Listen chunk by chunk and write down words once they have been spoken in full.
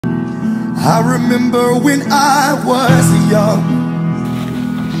I remember when I was young.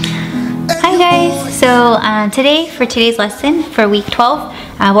 Hi guys, so today for today's lesson for week 12,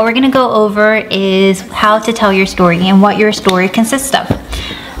 what we're going to go over is how to tell your story and what your story consists of.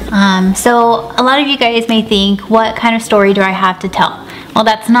 So a lot of you guys may think, what kind of story do I have to tell? Well,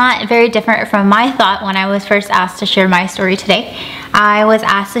 that's not very different from my thought when I was first asked to share my story today. I was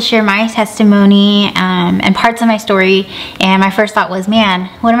asked to share my testimony and parts of my story, and my first thought was, man,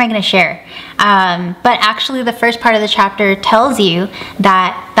 what am I going to share? But actually the first part of the chapter tells you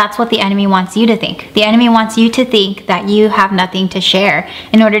that that's what the enemy wants you to think. The enemy wants you to think that you have nothing to share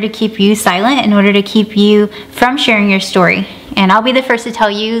in order to keep you silent, in order to keep you from sharing your story. And I'll be the first to tell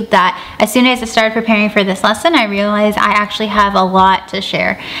you that as soon as I started preparing for this lesson, I realized I actually have a lot to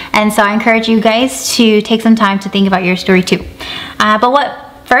share. And so I encourage you guys to take some time to think about your story too. But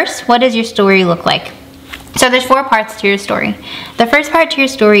what does your story look like? So there's 4 parts to your story. The first part to your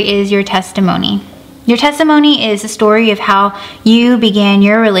story is your testimony. Your testimony is a story of how you began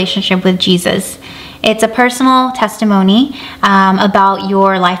your relationship with Jesus. It's a personal testimony about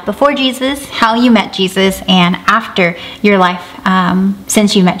your life before Jesus, how you met Jesus, and after your life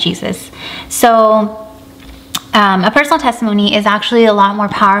since you met Jesus. So a personal testimony is actually a lot more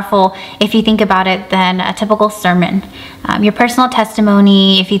powerful if you think about it than a typical sermon. Your personal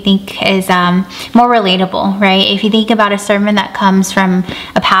testimony, if you think, is more relatable, right? If you think about a sermon that comes from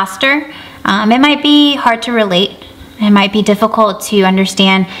a pastor, it might be hard to relate. It might be difficult to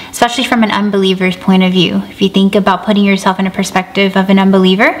understand, especially from an unbeliever's point of view. If you think about putting yourself in a perspective of an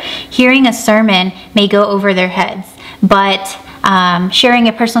unbeliever, hearing a sermon may go over their heads. But sharing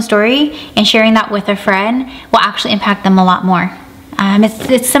a personal story and sharing that with a friend will actually impact them a lot more.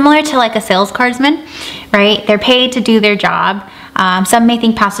 It's similar to like a sales cardsman, right? They're paid to do their job. Some may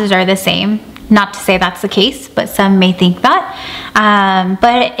think pastors are the same. Not to say that's the case, but some may think that.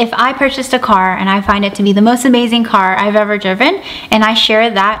 But if I purchased a car and I find it to be the most amazing car I've ever driven, and I share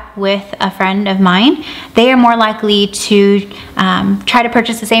that with a friend of mine, they are more likely to try to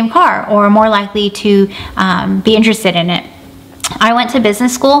purchase the same car, or more likely to be interested in it. I went to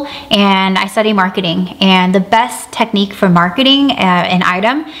business school and I studied marketing, and the best technique for marketing an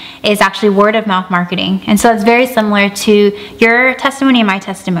item is actually word of mouth marketing. And so it's very similar to your testimony and my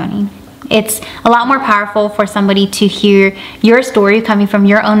testimony. It's a lot more powerful for somebody to hear your story coming from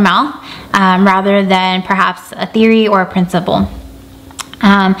your own mouth rather than perhaps a theory or a principle.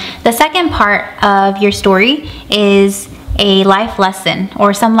 The second part of your story is a life lesson,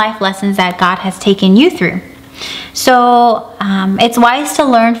 or some life lessons that God has taken you through. So it's wise to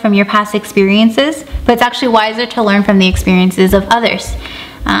learn from your past experiences, but it's actually wiser to learn from the experiences of others.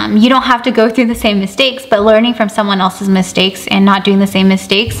 You don't have to go through the same mistakes, but learning from someone else's mistakes and not doing the same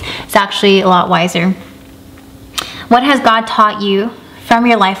mistakes is actually a lot wiser. What has God taught you from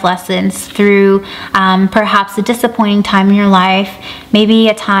your life lessons through perhaps a disappointing time in your life, maybe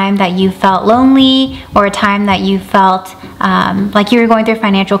a time that you felt lonely, or a time that you felt like you were going through a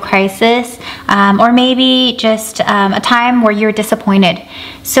financial crisis, or maybe just a time where you were disappointed.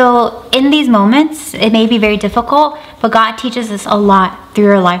 So in these moments, it may be very difficult, but God teaches us a lot through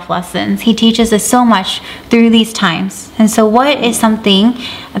our life lessons. He teaches us so much through these times. And so what is something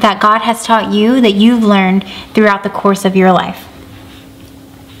that God has taught you that you've learned throughout the course of your life?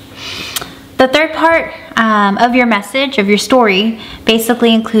 The third part of your message, of your story,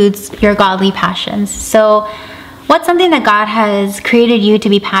 basically includes your godly passions. So what's something that God has created you to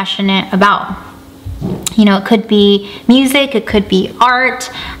be passionate about? You know, it could be music, it could be art.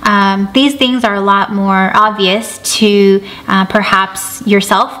 These things are a lot more obvious to perhaps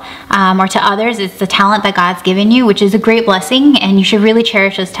yourself or to others. It's the talent that God's given you, which is a great blessing, and you should really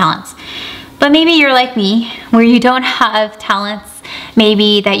cherish those talents. But maybe you're like me, where you don't have talents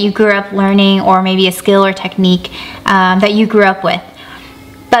maybe that you grew up learning, or maybe a skill or technique that you grew up with.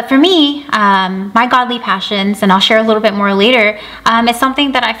 But for me, my godly passions, and I'll share a little bit more later, is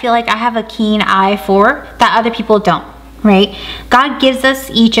something that I feel like I have a keen eye for that other people don't, right? God gives us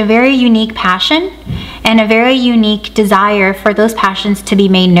each a very unique passion and a very unique desire for those passions to be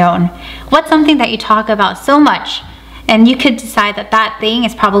made known. What's something that you talk about so much, and you could decide that that thing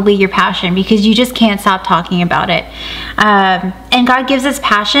is probably your passion because you just can't stop talking about it. And God gives us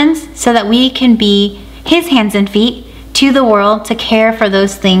passions so that we can be His hands and feet to the world to care for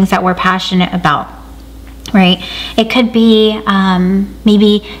those things that we're passionate about, right? It could be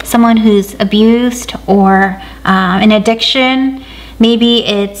maybe someone who's abused, or an addiction. Maybe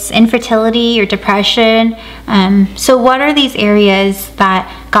it's infertility or depression. So what are these areas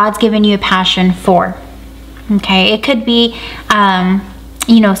that God's given you a passion for? Okay, it could be,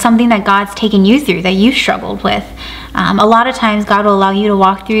 you know, something that God's taken you through that you've struggled with. A lot of times God will allow you to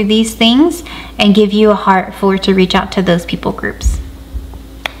walk through these things and give you a heart for to reach out to those people groups.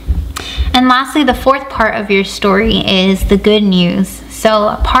 And lastly, the fourth part of your story is the good news. So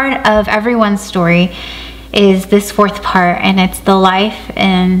a part of everyone's story is this fourth part, and it's the life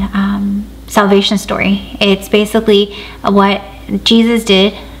and salvation story. It's basically what Jesus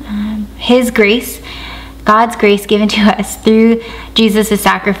did, his grace, God's grace given to us through Jesus'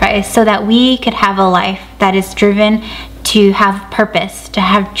 sacrifice, so that we could have a life that is driven to have purpose, to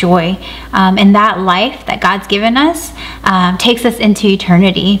have joy. And that life that God's given us takes us into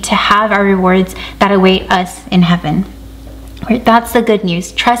eternity to have our rewards that await us in heaven. That's the good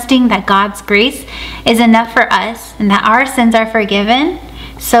news. Trusting that God's grace is enough for us and that our sins are forgiven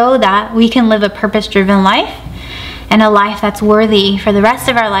so that we can live a purpose-driven life and a life that's worthy for the rest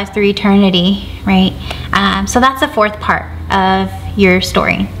of our lives through eternity, right? So that's the fourth part of your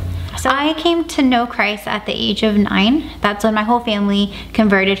story. So I came to know Christ at the age of 9. That's when my whole family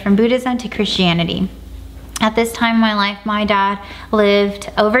converted from Buddhism to Christianity. At this time in my life, my dad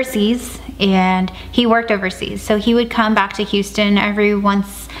lived overseas and he worked overseas. So he would come back to Houston every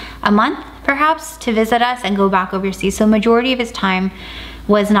once a month, perhaps, to visit us and go back overseas. So majority of his time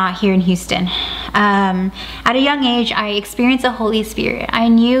was not here in Houston. At a young age, I experienced the Holy Spirit. I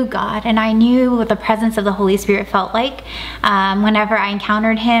knew God, and I knew what the presence of the Holy Spirit felt like. Whenever I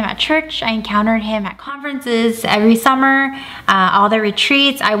encountered him at church, I encountered him at conferences every summer, all the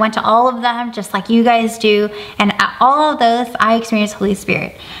retreats. I went to all of them, just like you guys do. And at all of those, I experienced Holy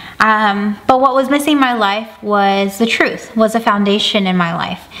Spirit. But what was missing in my life was the truth, was a foundation in my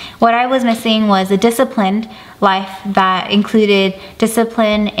life. What I was missing was a disciplined life that included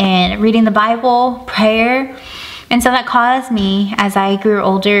discipline in reading the Bible, prayer. And so that caused me, as I grew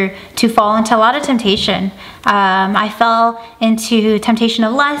older, to fall into a lot of temptation. I fell into temptation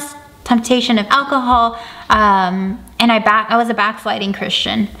of lust, temptation of alcohol, and I was a backsliding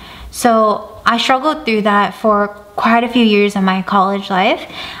Christian. So I struggled through that for quite a few years in my college life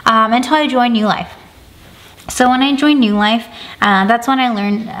until I joined New Life. So when I joined New Life, that's when I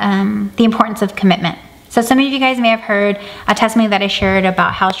learned the importance of commitment. So some of you guys may have heard a testimony that I shared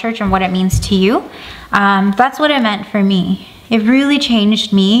about house church and what it means to you. That's what it meant for me. It really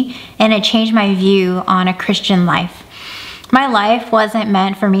changed me, and it changed my view on a Christian life. My life wasn't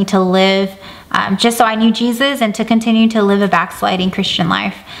meant for me to live just so I knew Jesus and to continue to live a backsliding Christian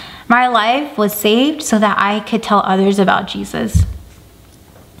life. My life was saved so that I could tell others about Jesus.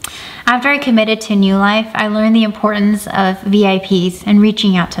 After I committed to New Life, I learned the importance of VIPs and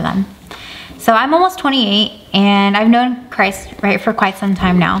reaching out to them. So I'm almost 28 and I've known Christ for quite some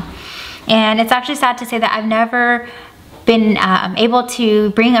time now. And it's actually sad to say that I've never been able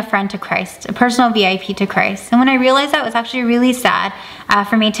to bring a friend to Christ, a personal VIP to Christ. And when I realized that, it was actually really sad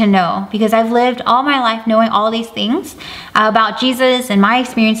for me to know, because I've lived all my life knowing all these things about Jesus and my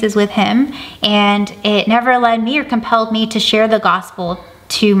experiences with him, and it never led me or compelled me to share the gospel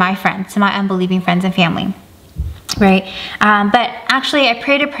to my friends, to my unbelieving friends and family. Right? But actually, I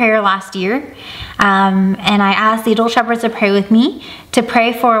prayed a prayer last year, and I asked the adult shepherds to pray with me, to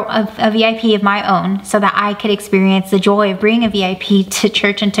pray for a VIP of my own, so that I could experience the joy of bringing a VIP to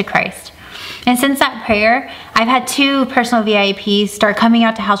church and to Christ. And since that prayer, I've had 2 personal VIPs start coming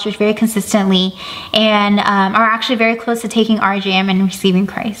out to house church very consistently, and are actually very close to taking RJM and receiving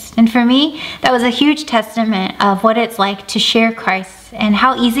Christ. And for me, that was a huge testament of what it's like to share Christ and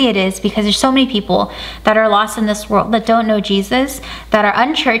how easy it is, because there's so many people that are lost in this world that don't know Jesus, that are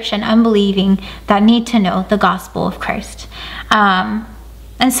unchurched and unbelieving, that need to know the gospel of Christ.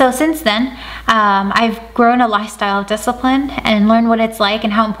 And so since then, I've grown a lifestyle of discipline and learned what it's like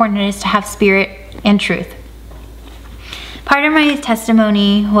and how important it is to have spirit and truth. Part of my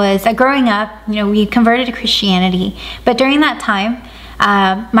testimony was that growing up, we converted to Christianity, but during that time,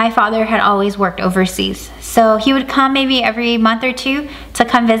 my father had always worked overseas. So he would come maybe every month or 2 to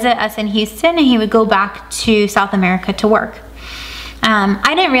come visit us in Houston, and he would go back to South America to work.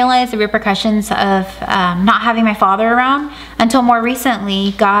 I didn't realize the repercussions of not having my father around until more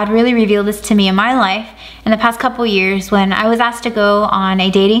recently. God really revealed this to me in my life in the past couple years when I was asked to go on a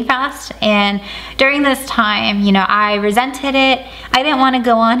dating fast. And during this time, I resented it. I didn't want to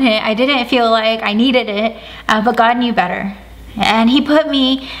go on it. I didn't feel like I needed it, but God knew better. And he put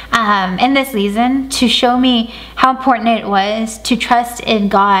me in this season to show me how important it was to trust in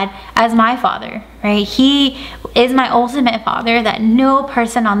God as my father, right? He is my ultimate father that no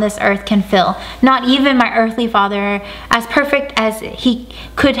person on this earth can fill. Not even my earthly father, as perfect as he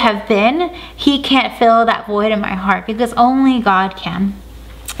could have been, he can't fill that void in my heart, because only God can.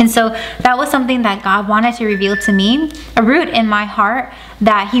 And so that was something that God wanted to reveal to me, a root in my heart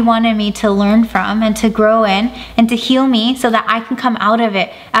that he wanted me to learn from and to grow in and to heal me so that I can come out of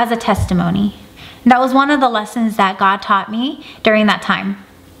it as a testimony. And that was one of the lessons that God taught me during that time.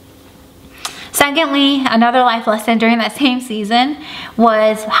 Secondly, another life lesson during that same season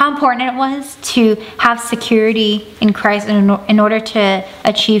was how important it was to have security in Christ in order to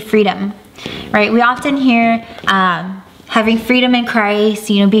achieve freedom, right? We often hear having freedom in Christ,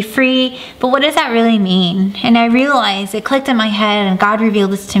 be free, but what does that really mean? And I realized, it clicked in my head and God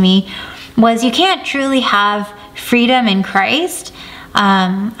revealed this to me, was you can't truly have freedom in Christ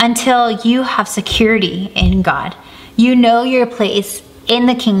until you have security in God. You know your place in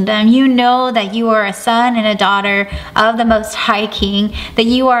the kingdom. You know that you are a son and a daughter of the Most High King, that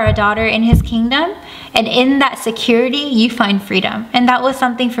you are a daughter in his kingdom. And in that security, you find freedom. And that was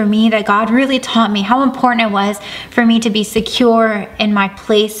something for me that God really taught me, how important it was for me to be secure in my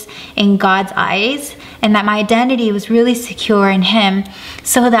place in God's eyes, and that my identity was really secure in him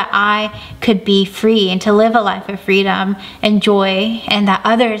so that I could be free and to live a life of freedom and joy, and that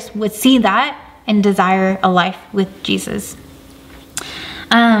others would see that and desire a life with Jesus.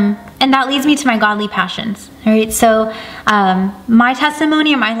 And that leads me to my godly passions, right? So my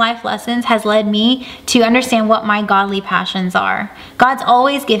testimony and my life lessons has led me to understand what my godly passions are. God's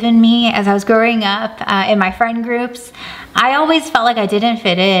always given me, as I was growing up in my friend groups, I always felt like I didn't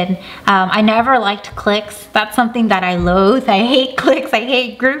fit in. I never liked cliques. That's something that I loathe. I hate cliques. I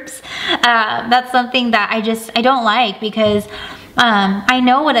hate groups. That's something that I don't like, because I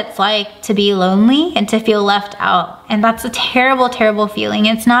know what it's like to be lonely and to feel left out. And that's a terrible, terrible feeling.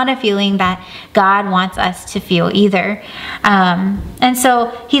 It's not a feeling that God wants us to feel either. And so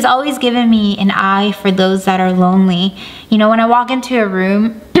he's always given me an eye for those that are lonely. When I walk into a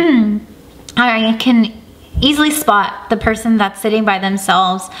room, I can easily spot the person that's sitting by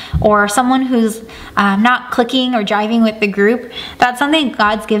themselves, or someone who's not clicking or jiving with the group. That's something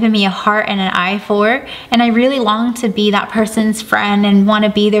God's given me a heart and an eye for, and I really long to be that person's friend and want to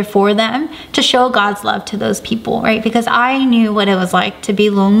be there for them, to show God's love to those people, right? Because I knew what it was like to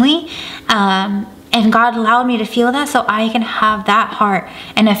be lonely, and God allowed me to feel that so I can have that heart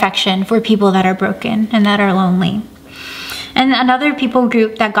and affection for people that are broken and that are lonely. And another people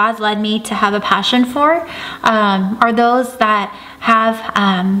group that God's led me to have a passion for are those that have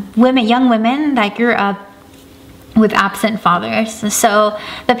young women that grew up with absent fathers. So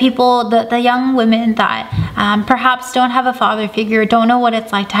the young women that perhaps don't have a father figure, don't know what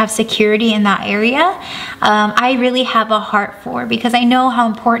it's like to have security in that area, I really have a heart for, because I know how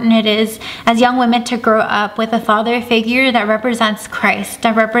important it is as young women to grow up with a father figure that represents Christ,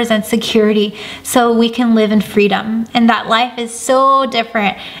 that represents security, so we can live in freedom. And that life is so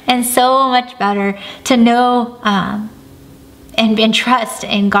different and so much better to know and trust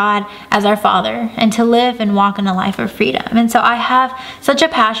in God as our Father, and to live and walk in a life of freedom. And so I have such a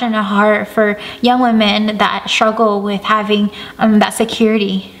passion and a heart for young women that struggle with having that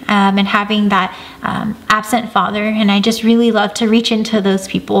security and having that absent father. And I just really love to reach into those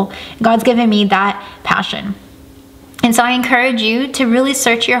people. God's given me that passion. And so I encourage you to really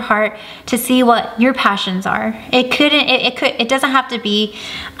search your heart to see what your passions are. It doesn't have to be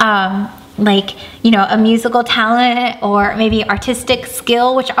a musical talent or maybe artistic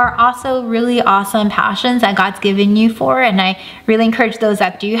skill, which are also really awesome passions that God's given you for. And I really encourage those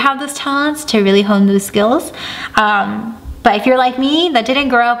that do have those talents to really hone those skills. But if you're like me, that didn't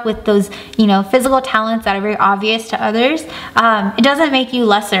grow up with those, physical talents that are very obvious to others, it doesn't make you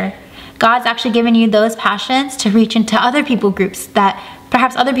lesser. God's actually given you those passions to reach into other people groups that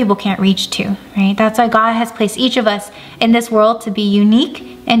perhaps other people can't reach to, right? That's why God has placed each of us in this world to be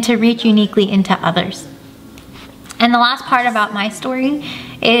unique and to reach uniquely into others. And the last part about my story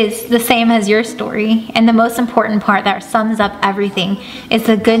is the same as your story. And the most important part that sums up everything is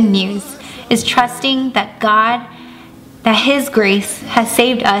the good news, is trusting that God, that his grace has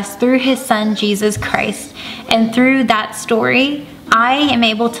saved us through his son, Jesus Christ. And through that story, I am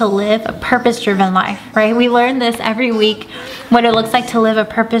able to live a purpose-driven life, right? We learn this every week, what it looks like to live a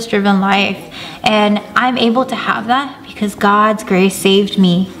purpose-driven life. And I'm able to have that because God's grace saved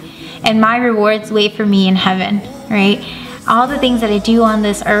me. And my rewards wait for me in heaven, right? All the things that I do on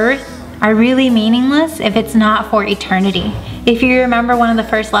this earth are really meaningless if it's not for eternity. If you remember one of the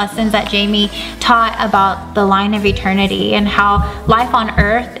first lessons that Jamie taught about the line of eternity and how life on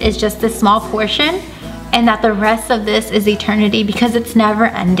earth is just this small portion, and that the rest of this is eternity because it's never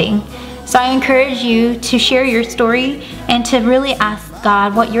ending. So I encourage you to share your story and to really ask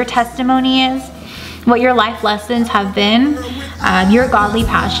God what your testimony is, what your life lessons have been, your godly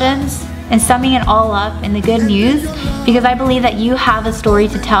passions, and summing it all up in the good news because I believe that you have a story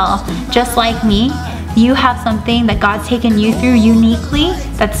to tell. Just like me, you have something that God's taken you through uniquely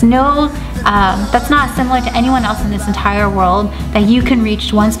that's not similar to anyone else in this entire world, that you can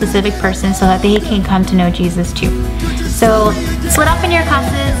reach one specific person so that they can come to know Jesus too. So split up in your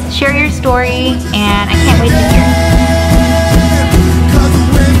classes, share your story, and I can't wait to hear it.